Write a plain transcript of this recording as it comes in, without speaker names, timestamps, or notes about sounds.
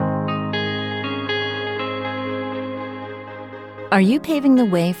Are you paving the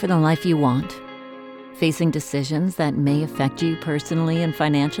way for the life you want? Facing decisions that may affect you personally and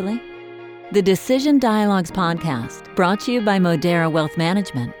financially? The Decision Dialogues podcast, brought to you by Modera Wealth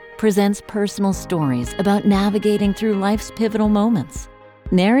Management, presents personal stories about navigating through life's pivotal moments.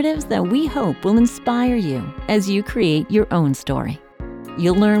 Narratives that we hope will inspire you as you create your own story.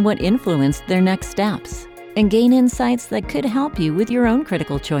 You'll learn what influenced their next steps and gain insights that could help you with your own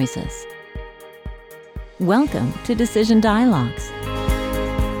critical choices. Welcome to Decision Dialogues.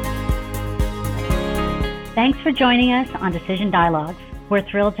 Thanks for joining us on Decision Dialogues. We're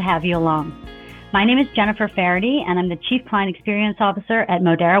thrilled to have you along. My name is Jennifer Faraday, and I'm the Chief Client Experience Officer at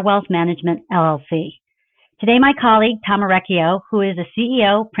Modera Wealth Management, LLC. Today, my colleague, Tom Orecchio, who is a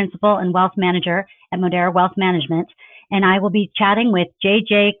CEO, Principal, and Wealth Manager at Modera Wealth Management, and I will be chatting with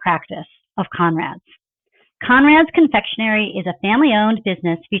JJ Kractus of Conrad's. Conrad's Confectionery is a family-owned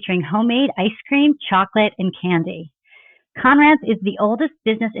business featuring homemade ice cream, chocolate, and candy. Conrad's is the oldest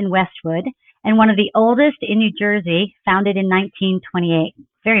business in Westwood and one of the oldest in New Jersey, founded in 1928.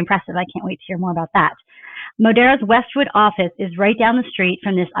 Very impressive. I can't wait to hear more about that. Modera's Westwood office is right down the street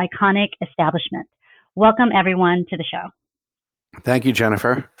from this iconic establishment. Welcome, everyone, to the show. Thank you,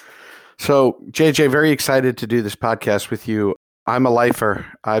 Jennifer. So, JJ, very excited to do this podcast with you. I'm a lifer.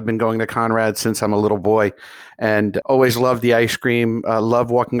 I've been going to Conrad since I'm a little boy and always loved the ice cream.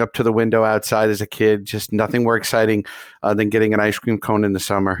 Love walking up to the window outside as a kid. Just nothing more exciting than getting an ice cream cone in the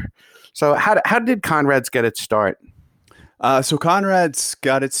summer. So how did Conrad's get its start? So Conrad's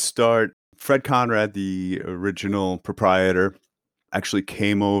got its start. Fred Conrad, the original proprietor, actually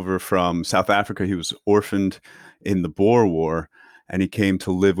came over from South Africa. He was orphaned in the Boer War, and he came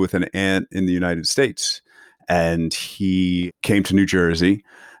to live with an aunt in the United States. And he came to New Jersey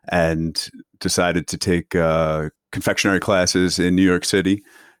and decided to take confectionery classes in New York City.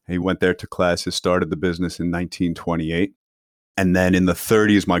 He went there to classes, started the business in 1928. And then in the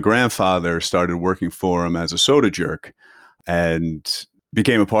 30s, my grandfather started working for him as a soda jerk and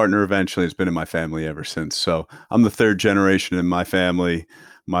became a partner eventually. It's been in my family ever since. So I'm the third generation in my family.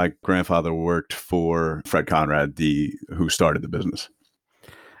 My grandfather worked for Fred Conrad, who started the business.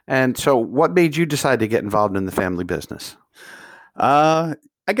 And so what made you decide to get involved in the family business? I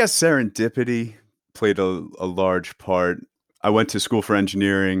guess serendipity played a large part. I went to school for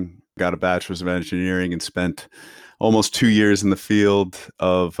engineering, got a bachelor's of engineering, and spent almost 2 years in the field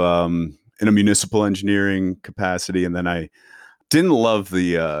of in a municipal engineering capacity. And then I didn't love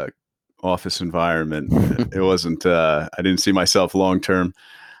the office environment. It wasn't, I didn't see myself long-term.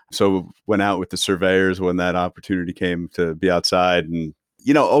 So went out with the surveyors when that opportunity came to be outside. And,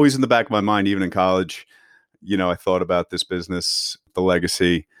 always in the back of my mind, even in college, I thought about this business, the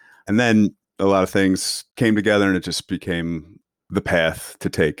legacy. And then a lot of things came together and it just became the path to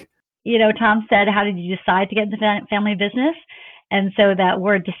take. Tom said, how did you decide to get into the family business? And so that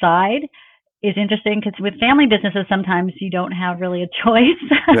word decide is interesting because with family businesses, sometimes you don't have really a choice.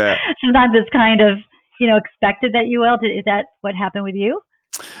 Yeah. Sometimes it's kind of, expected that you will. Is that what happened with you?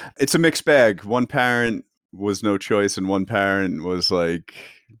 It's a mixed bag. One parent was no choice and one parent was like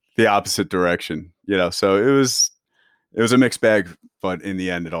the opposite direction, so it was a mixed bag, but in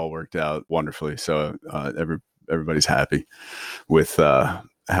the end, it all worked out wonderfully. So everybody's happy with how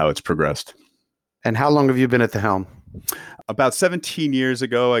it's progressed. And how long have you been at the helm? About 17 years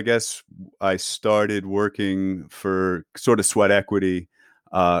ago, I guess I started working for sort of sweat equity,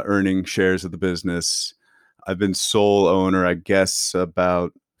 earning shares of the business. I've been sole owner, I guess,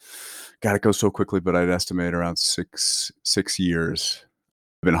 about, God, it goes so quickly, but I'd estimate around six years.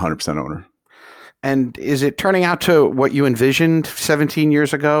 I've been 100% owner. And is it turning out to what you envisioned 17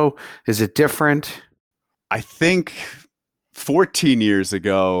 years ago? Is it different? I think 14 years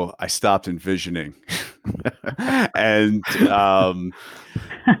ago, I stopped envisioning. And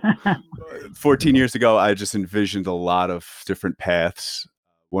 14 years ago, I just envisioned a lot of different paths.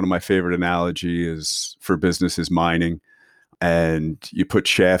 One of my favorite analogy for business is mining. And you put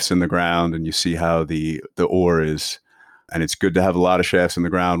shafts in the ground and you see how the ore is. And it's good to have a lot of shafts in the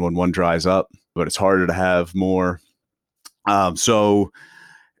ground when one dries up, but it's harder to have more. So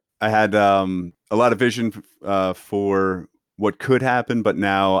I had a lot of vision for what could happen, but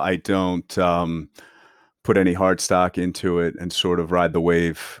now I don't put any hard stock into it and sort of ride the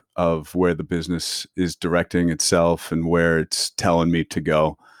wave of where the business is directing itself and where it's telling me to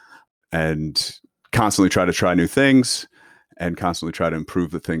go, and constantly try new things and constantly try to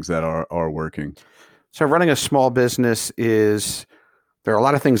improve the things that are working. So running a small business there are a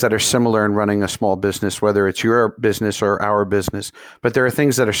lot of things that are similar in running a small business, whether it's your business or our business, but there are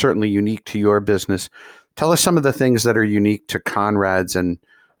things that are certainly unique to your business. Tell us some of the things that are unique to Conrad's and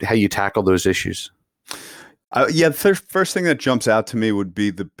how you tackle those issues. Yeah, the first thing that jumps out to me would be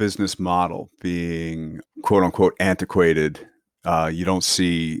the business model being quote unquote antiquated. You don't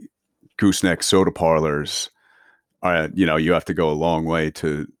see gooseneck soda parlors. You have to go a long way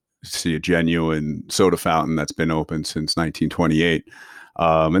to see a genuine soda fountain that's been open since 1928.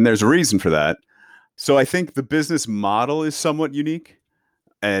 And there's a reason for that. So I think the business model is somewhat unique.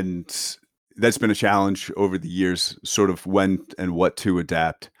 And that's been a challenge over the years, sort of when and what to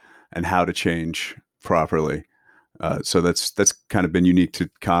adapt and how to change properly. So that's kind of been unique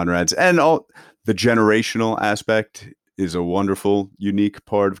to Conrad's, and all the generational aspect is a wonderful, unique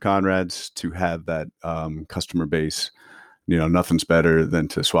part of Conrad's to have that customer base. Nothing's better than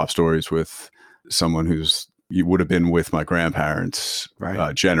to swap stories with someone you would have been with my grandparents'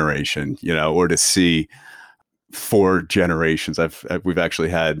 Right. generation, or to see 4 generations. We've actually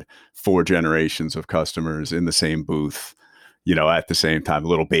had 4 generations of customers in the same booth, at the same time, a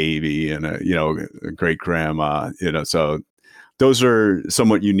little baby and a great grandma, so those are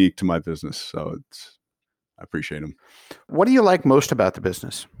somewhat unique to my business. So I appreciate them. What do you like most about the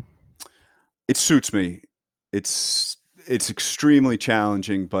business? It suits me. It's extremely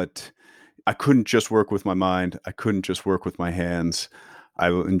challenging, but I couldn't just work with my mind. I couldn't just work with my hands. I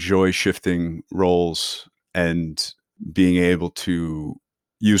enjoy shifting roles and being able to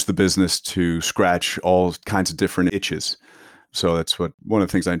use the business to scratch all kinds of different itches. So that's one of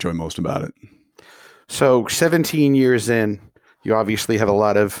the things I enjoy most about it. So 17 years in, you obviously have a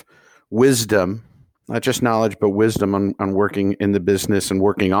lot of wisdom, not just knowledge, but wisdom on working in the business and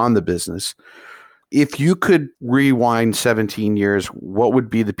working on the business. If you could rewind 17 years, what would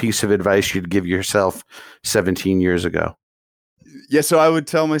be the piece of advice you'd give yourself 17 years ago? Yeah, so I would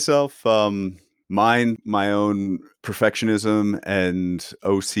tell myself, mind my own perfectionism and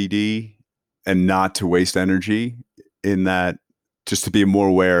OCD, and not to waste energy in that, just to be more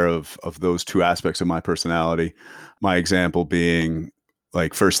aware of those 2 aspects of my personality. My example being,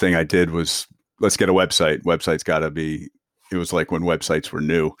 like, first thing I did was, let's get a website. Website's got to be, it was like when websites were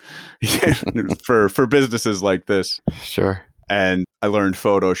new for businesses like this. Sure. And I learned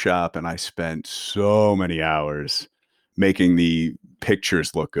Photoshop, and I spent so many hours making the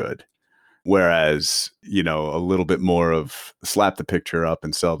pictures look good. Whereas, a little bit more of slap the picture up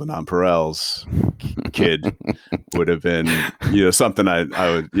and sell the nonpareils kid would have been, something I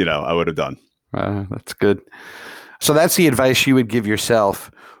would have done. That's good. So that's the advice you would give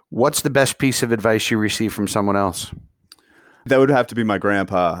yourself. What's the best piece of advice you received from someone else? That would have to be my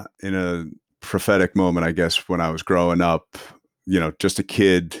grandpa, in a prophetic moment, I guess, when I was growing up, just a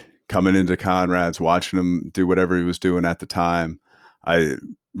kid coming into Conrad's, watching him do whatever he was doing at the time. I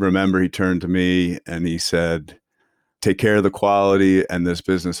remember he turned to me and he said, "Take care of the quality and this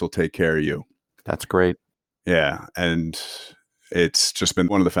business will take care of you." That's great. Yeah. And it's just been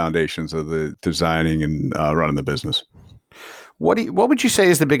one of the foundations of the designing and running the business. What would you say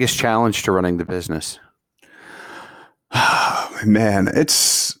is the biggest challenge to running the business? Man,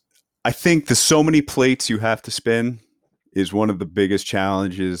 I think the so many plates you have to spin is one of the biggest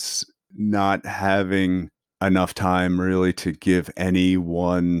challenges, not having enough time really to give any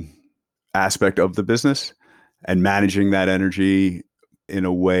one aspect of the business, and managing that energy in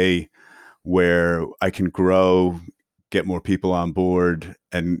a way where I can grow, get more people on board,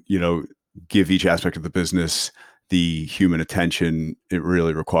 and, give each aspect of the business the human attention it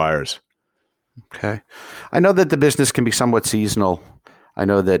really requires. Okay. I know that the business can be somewhat seasonal. I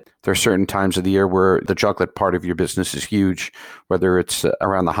know that there are certain times of the year where the chocolate part of your business is huge, whether it's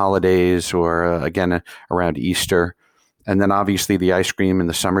around the holidays or, again, around Easter. And then obviously the ice cream in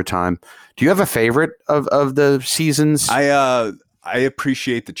the summertime. Do you have a favorite of the seasons? I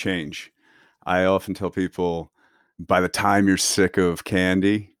appreciate the change. I often tell people, by the time you're sick of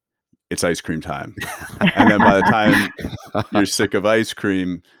candy, it's ice cream time. And then by the time you're sick of ice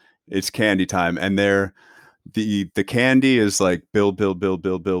cream, it's candy time. And the candy is like build,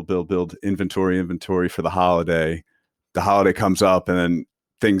 inventory for the holiday. The holiday comes up and then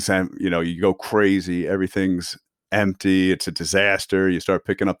things, you go crazy. Everything's empty. It's a disaster. You start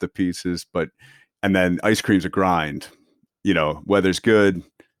picking up the pieces, and then ice cream's a grind. Weather's good,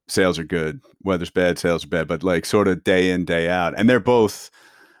 sales are good. Weather's bad, sales are bad, but like sort of day in, day out. And they're both,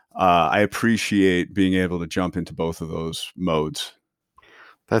 I appreciate being able to jump into both of those modes.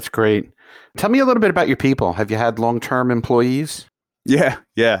 That's great. Tell me a little bit about your people. Have you had long-term employees? Yeah.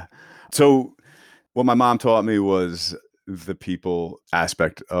 So what my mom taught me was the people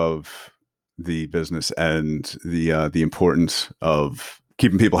aspect of the business and the importance of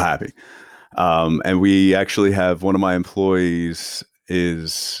keeping people happy. And we actually have one of my employees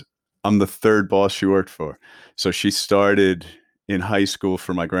I'm the 3rd boss she worked for. So she started in high school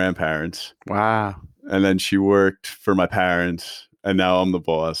for my grandparents. Wow. and then she worked for my parents, and now I'm the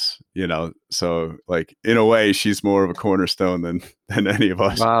boss, So like in a way, she's more of a cornerstone than any of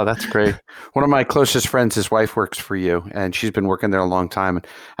us. Wow, that's great. One of my closest friends, his wife works for you, and she's been working there a long time. And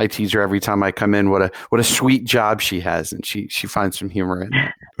I tease her every time I come in what a sweet job she has, and she finds some humor in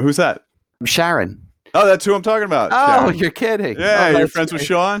it. Who's that? Sharon. Oh, that's who I'm talking about. Oh, Sharon. you're kidding. Yeah, Oh, you're friends with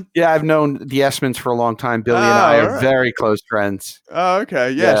Sean? Yeah, I've known the Essmans for a long time. Billy and I are very close friends. Oh,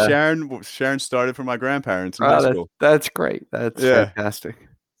 okay. Yeah. Sharon started for my grandparents in high school. That's great. That's fantastic.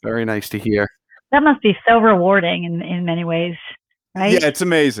 Very nice to hear. That must be so rewarding in many ways, right? Yeah, it's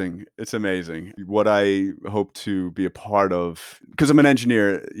amazing. It's amazing. What I hope to be a part of, because I'm an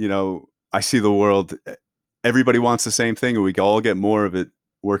engineer, I see the world, everybody wants the same thing, and we all get more of it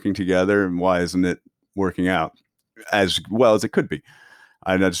working together. And why isn't it working out as well as it could be?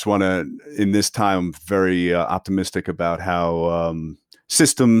 And I just want to, in this time, I'm very optimistic about how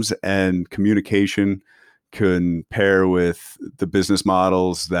systems and communication can pair with the business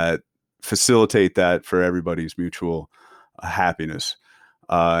models that facilitate that for everybody's mutual happiness.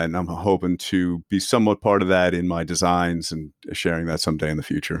 And I'm hoping to be somewhat part of that in my designs and sharing that someday in the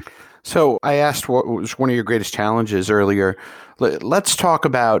future. So I asked what was one of your greatest challenges earlier. Let's talk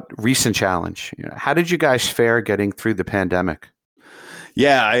about recent challenge. How did you guys fare getting through the pandemic?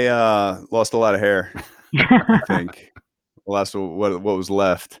 Yeah, I lost a lot of hair, I think. Lost what was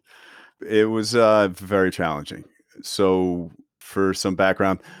left. It was very challenging. So for some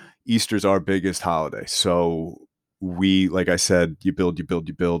background, Easter's our biggest holiday. So we, like I said, you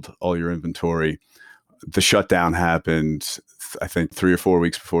build all your inventory. The shutdown happened, I think, 3 or 4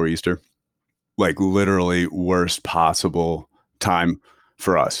 weeks before Easter. Like literally worst possible time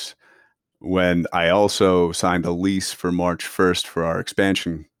for us. When I also signed a lease for March 1st for our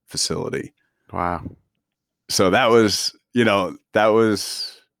expansion facility. Wow. So that was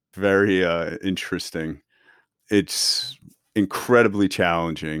very interesting. It's incredibly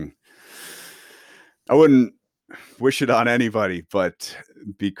challenging. I wouldn't wish it on anybody, but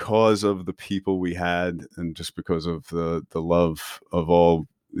because of the people we had and just because of the love of all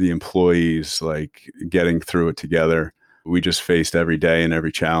the employees, like getting through it together, we just faced every day and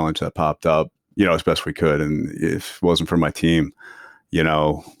every challenge that popped up, as best we could. And if it wasn't for my team, we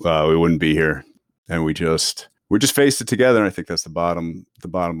wouldn't be here. And we just faced it together. And I think that's the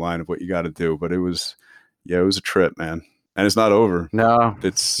bottom line of what you got to do. But it was a trip, man. And it's not over. No,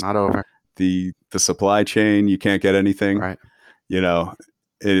 it's not over. The supply chain, you can't get anything. Right.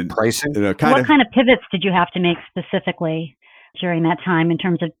 Pricing. What kind of pivots did you have to make specifically during that time in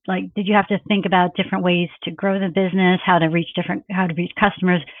terms of did you have to think about different ways to grow the business, how to reach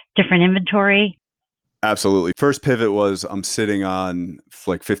customers, different inventory? Absolutely. First pivot was I'm sitting on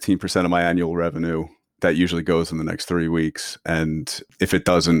like 15% of my annual revenue that usually goes in the next 3 weeks. And if it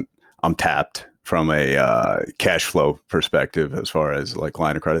doesn't, I'm tapped from a cash flow perspective as far as like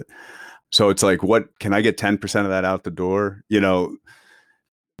line of credit. So it's like, what can I get 10% of that out the door?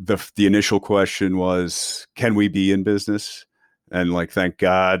 The initial question was, can we be in business? And thank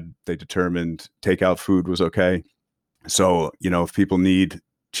God they determined takeout food was okay. So, if people need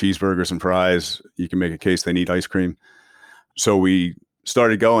cheeseburgers and fries, you can make a case they need ice cream. So we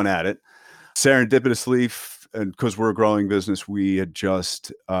started going at it. Serendipitously, and because we're a growing business, we had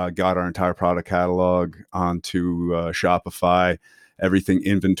just got our entire product catalog onto Shopify, everything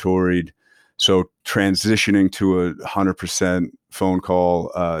inventoried. So transitioning to a 100% phone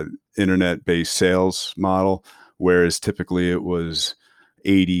call, internet-based sales model, whereas typically it was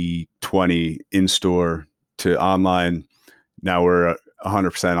 80-20 in-store to online. Now we're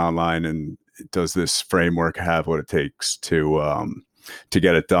 100% online, and does this framework have what it takes to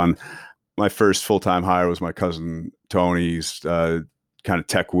get it done? My first full-time hire was my cousin Tony's kind of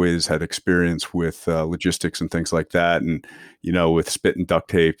tech whiz, had experience with logistics and things like that. And, with spit and duct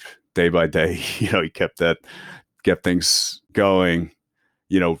tape day by day, he kept things going,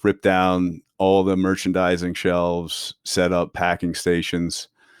 ripped down all the merchandising shelves, set up packing stations.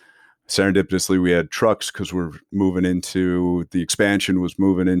 Serendipitously, we had trucks because the expansion was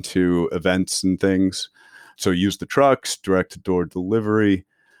moving into events and things. So used the trucks, direct-to-door delivery,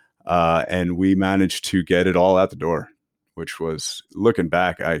 and we managed to get it all out the door, which was, looking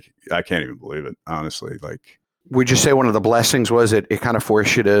back, I can't even believe it, honestly. Would you say one of the blessings was it kind of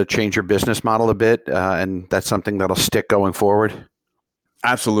forced you to change your business model a bit, and that's something that'll stick going forward?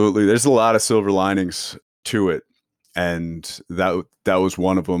 Absolutely. There's a lot of silver linings to it, and that was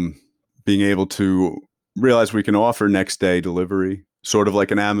one of them. Being able to realize we can offer next day delivery, sort of like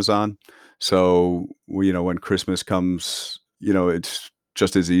an Amazon. So, when Christmas comes, it's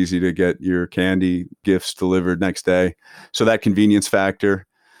just as easy to get your candy gifts delivered next day. So that convenience factor.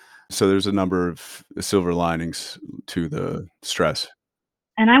 So there's a number of silver linings to the stress.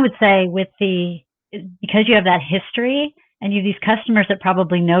 And I would say because you have that history and you have these customers that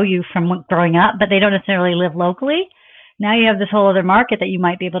probably know you from growing up, but they don't necessarily live locally. Now you have this whole other market that you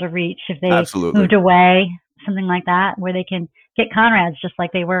might be able to reach if they Absolutely. moved away, something like that, where they can get Conrads just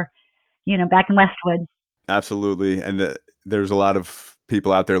like they were, back in Westwood. Absolutely. And there's a lot of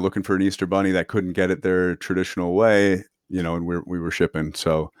people out there looking for an Easter bunny that couldn't get it their traditional way, and we were shipping.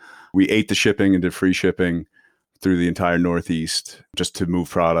 So we ate the shipping and did free shipping through the entire Northeast just to move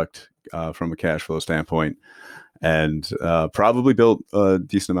product from a cash flow standpoint, and probably built a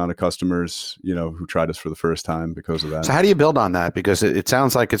decent amount of customers, who tried us for the first time because of that. So how do you build on that? Because it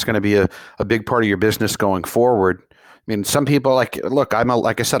sounds like it's going to be a big part of your business going forward. I mean, some people look,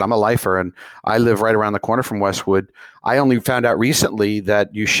 like I said, I'm a lifer and I live right around the corner from Westwood. I only found out recently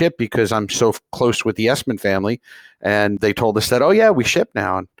that you ship because I'm so close with the Essman family, and they told us that, oh yeah, we ship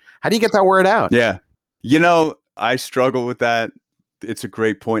now. And how do you get that word out? Yeah. I struggle with that. It's a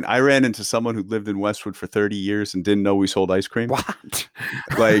great point. I ran into someone who lived in Westwood for 30 years and didn't know we sold ice cream. What?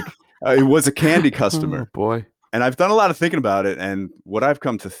 It was a candy customer. Oh, boy. And I've done a lot of thinking about it. And what I've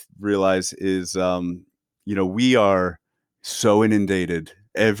come to realize is, we are so inundated.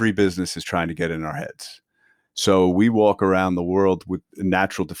 Every business is trying to get in our heads. So we walk around the world with a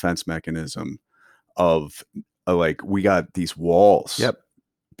natural defense mechanism of we got these walls. Yep.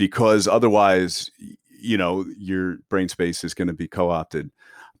 Because otherwise, your brain space is going to be co-opted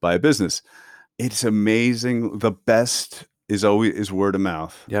by a business. It's amazing. The best is word of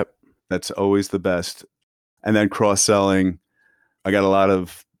mouth. Yep. That's always the best. And then cross-selling. I got a lot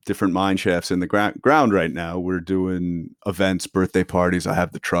of different mine shafts in the ground right now. We're doing events, birthday parties. I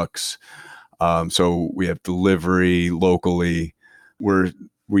have the trucks. So we have delivery locally.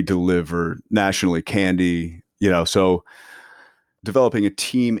 We deliver nationally candy, so developing a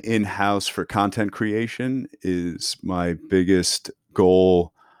team in-house for content creation is my biggest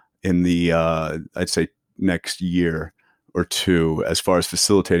goal in the, I'd say, next year or two, as far as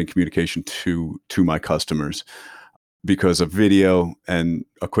facilitating communication to my customers. Because a video and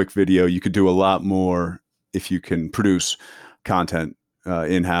a quick video, you could do a lot more if you can produce content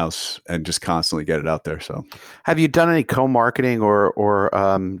in-house and just constantly get it out there. So have you done any co-marketing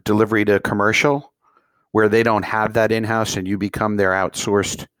or delivery to commercial where they don't have that in-house and you become their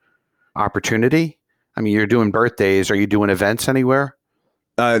outsourced opportunity? I mean, you're doing birthdays. Are you doing events anywhere?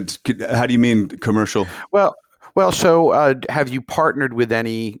 How do you mean commercial? Well, so have you partnered with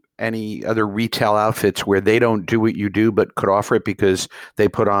any other retail outfits where they don't do what you do but could offer it because they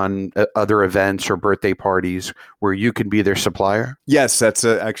put on other events or birthday parties where you can be their supplier? Yes, that's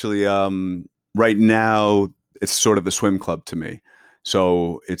actually right now it's sort of a swim club to me.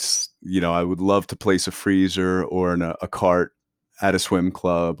 So it's, I would love to place a freezer or a cart at a swim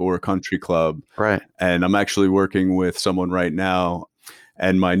club or a country club. Right. And I'm actually working with someone right now.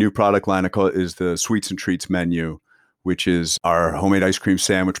 And my new product line is the Sweets and Treats menu, which is our homemade ice cream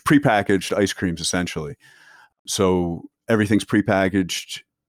sandwich, prepackaged ice creams, essentially. So everything's prepackaged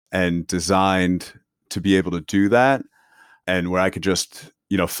and designed to be able to do that. And where I could just,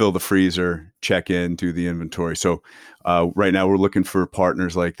 fill the freezer, check in, do the inventory. So right now we're looking for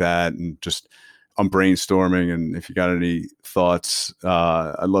partners like that, and just I'm brainstorming. And if you got any thoughts,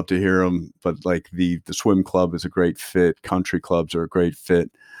 I'd love to hear them. But the swim club is a great fit. Country clubs are a great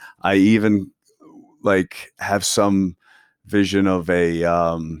fit. I even have some vision of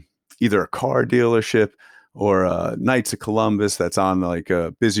either a car dealership or Knights of Columbus that's on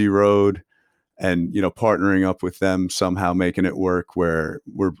a busy road, and partnering up with them, somehow making it work where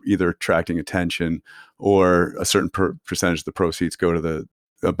we're either attracting attention or a certain percentage of the proceeds go to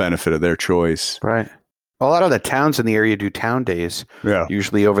the benefit of their choice. Right. A lot of the towns in the area do town days,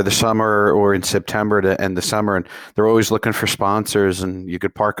 usually over the summer or in September to end the summer, and they're always looking for sponsors, and you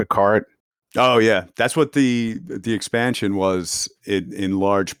could park a cart. Oh yeah, that's what the expansion was in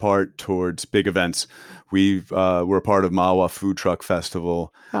large part towards big events. We're a part of Mahwah Food Truck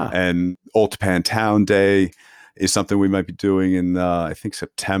Festival, and Old Japan Town Day is something we might be doing in I think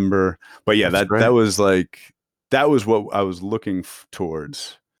September. But yeah, that was what I was looking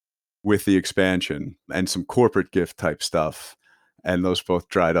towards with the expansion, and some corporate gift type stuff, and those both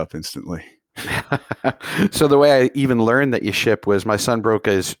dried up instantly. So the way I even learned that you ship was my son broke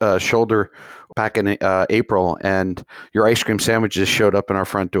his shoulder back in April, and your ice cream sandwiches showed up in our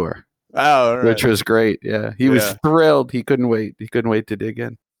front door. Oh, right. Which was great. Yeah, he was thrilled. He couldn't wait. He couldn't wait to dig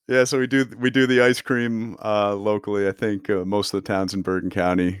in. Yeah, so we do the ice cream locally. I think most of the towns in Bergen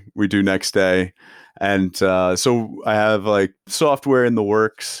County we do next day, and so I have software in the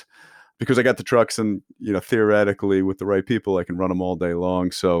works because I got the trucks, and theoretically with the right people I can run them all day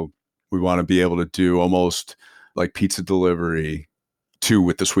long. So We want to be able to do almost like pizza delivery too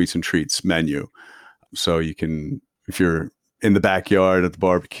with the sweets and treats menu. So you can, if you're in the backyard at the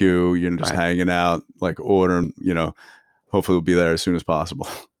barbecue, you're just hanging out, like ordering, hopefully we'll be there as soon as possible.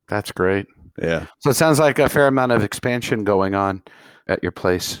 That's great. Yeah. So it sounds like a fair amount of expansion going on at your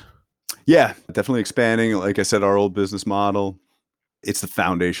place. Yeah, definitely expanding. Like I said, our old business model, it's the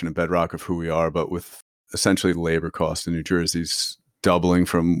foundation and bedrock of who we are, but with essentially labor costs in New Jersey's doubling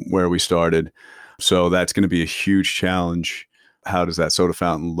from where we started. So that's going to be a huge challenge. How does that soda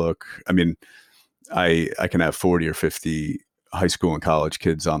fountain look? I mean, I can have 40 or 50 high school and college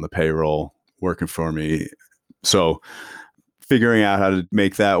kids on the payroll working for me. So figuring out how to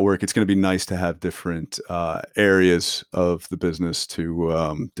make that work, it's going to be nice to have different areas of the business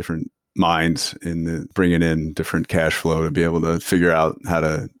to different minds in bringing in different cash flow to be able to figure out how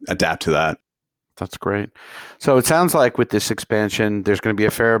to adapt to that. That's great. So it sounds like with this expansion, there's going to be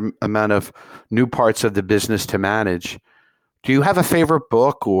a fair amount of new parts of the business to manage. Do you have a favorite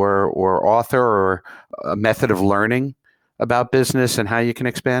book or author or a method of learning about business and how you can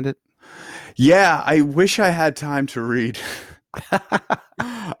expand it? Yeah, I wish I had time to read.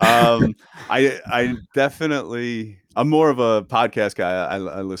 I definitely, I'm more of a podcast guy.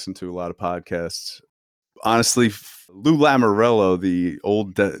 I listen to a lot of podcasts. Honestly, Lou Lamoriello, the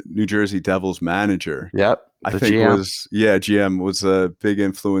old New Jersey Devils manager. Yep. I think GM. GM was a big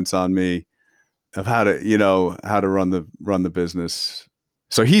influence on me of how to run the business.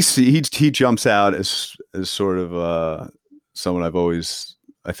 So he jumps out as sort of someone I've always,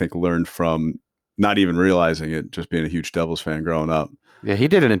 I think, learned from, not even realizing it, just being a huge Devils fan growing up. Yeah, he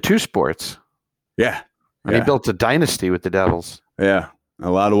did it in 2 sports. Yeah. And he built a dynasty with the Devils. Yeah. A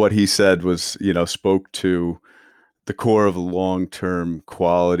lot of what he said was, spoke to the core of a long-term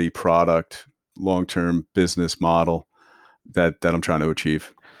quality product, long-term business model that I'm trying to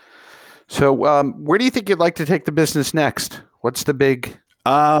achieve. So where do you think you'd like to take the business next? What's the big...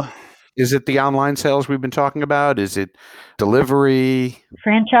 Is it the online sales we've been talking about? Is it delivery?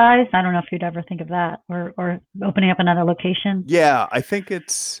 Franchise? I don't know if you'd ever think of that, or opening up another location. Yeah, I think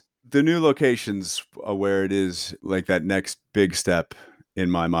it's the new locations where it is like that next big step in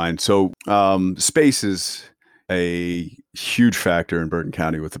my mind. So space is a huge factor in Bergen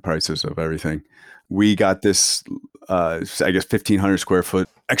County with the prices of everything. We got this, 1,500 square foot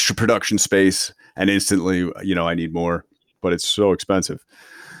extra production space, and instantly, I need more, but it's so expensive.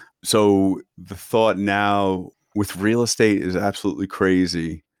 So the thought now with real estate is absolutely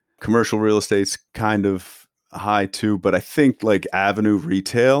crazy. Commercial real estate's kind of high too, but I think like avenue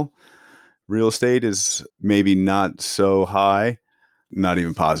retail real estate is maybe not so high, not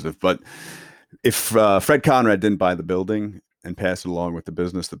even positive. But if Fred Conrad didn't buy the building and pass it along with the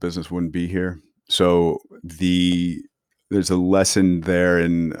business wouldn't be here. So there's a lesson there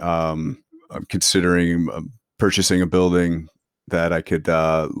in considering purchasing a building that I could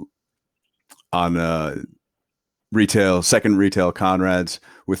on second retail Conrad's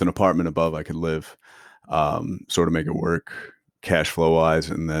with an apartment above I could live, sort of make it work cash flow wise,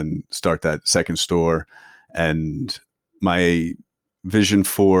 and then start that second store. And my vision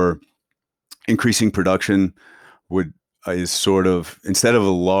for increasing production is sort of, instead of a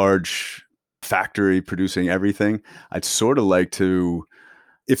large factory producing everything, I'd sort of like to,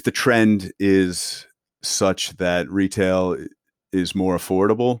 if the trend is such that retail is more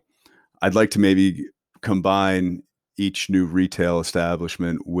affordable, I'd like to maybe combine each new retail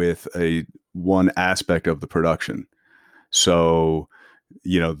establishment with one aspect of the production. So,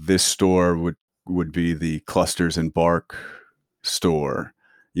 this store would be the clusters and bark store.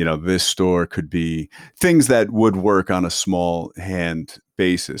 This store could be things that would work on a small hand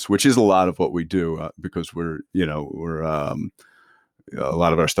basis, which is a lot of what we do because we're a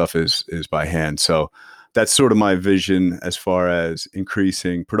lot of our stuff is by hand. So that's sort of my vision as far as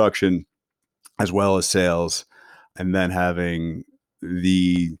increasing production as well as sales, and then having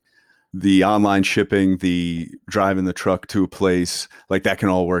the online shipping, the driving the truck to a place, like that can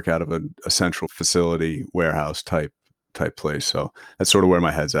all work out of a central facility warehouse type place. So that's sort of where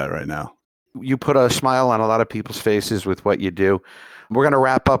my head's at right now. You put a smile on a lot of people's faces with what you do. We're going to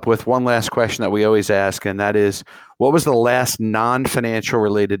wrap up with one last question that we always ask, and that is, what was the last non-financial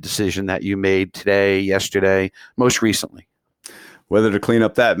related decision that you made today, yesterday, most recently? Whether to clean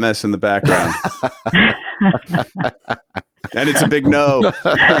up that mess in the background. And it's a big no.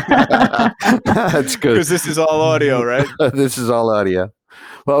 That's good. Because this is all audio, right? This is all audio.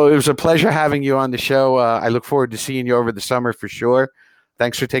 Well, it was a pleasure having you on the show. I look forward to seeing you over the summer for sure.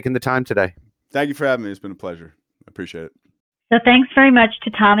 Thanks for taking the time today. Thank you for having me. It's been a pleasure. I appreciate it. So thanks very much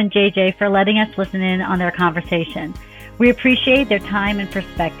to Tom and JJ for letting us listen in on their conversation. We appreciate their time and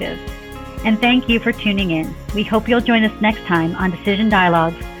perspective. And thank you for tuning in. We hope you'll join us next time on Decision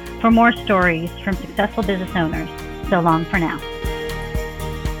Dialogues for more stories from successful business owners. So long for now.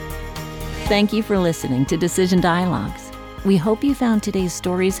 Thank you for listening to Decision Dialogues. We hope you found today's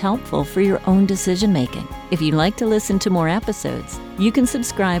stories helpful for your own decision making. If you'd like to listen to more episodes, you can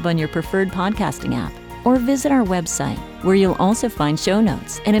subscribe on your preferred podcasting app or visit our website, where you'll also find show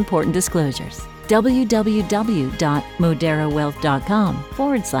notes and important disclosures.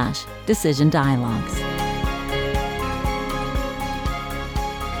 www.moderawealth.com/Decision Dialogues.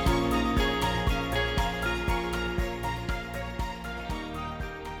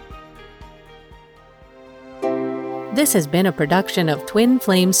 This has been a production of Twin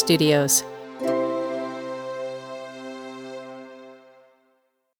Flame Studios.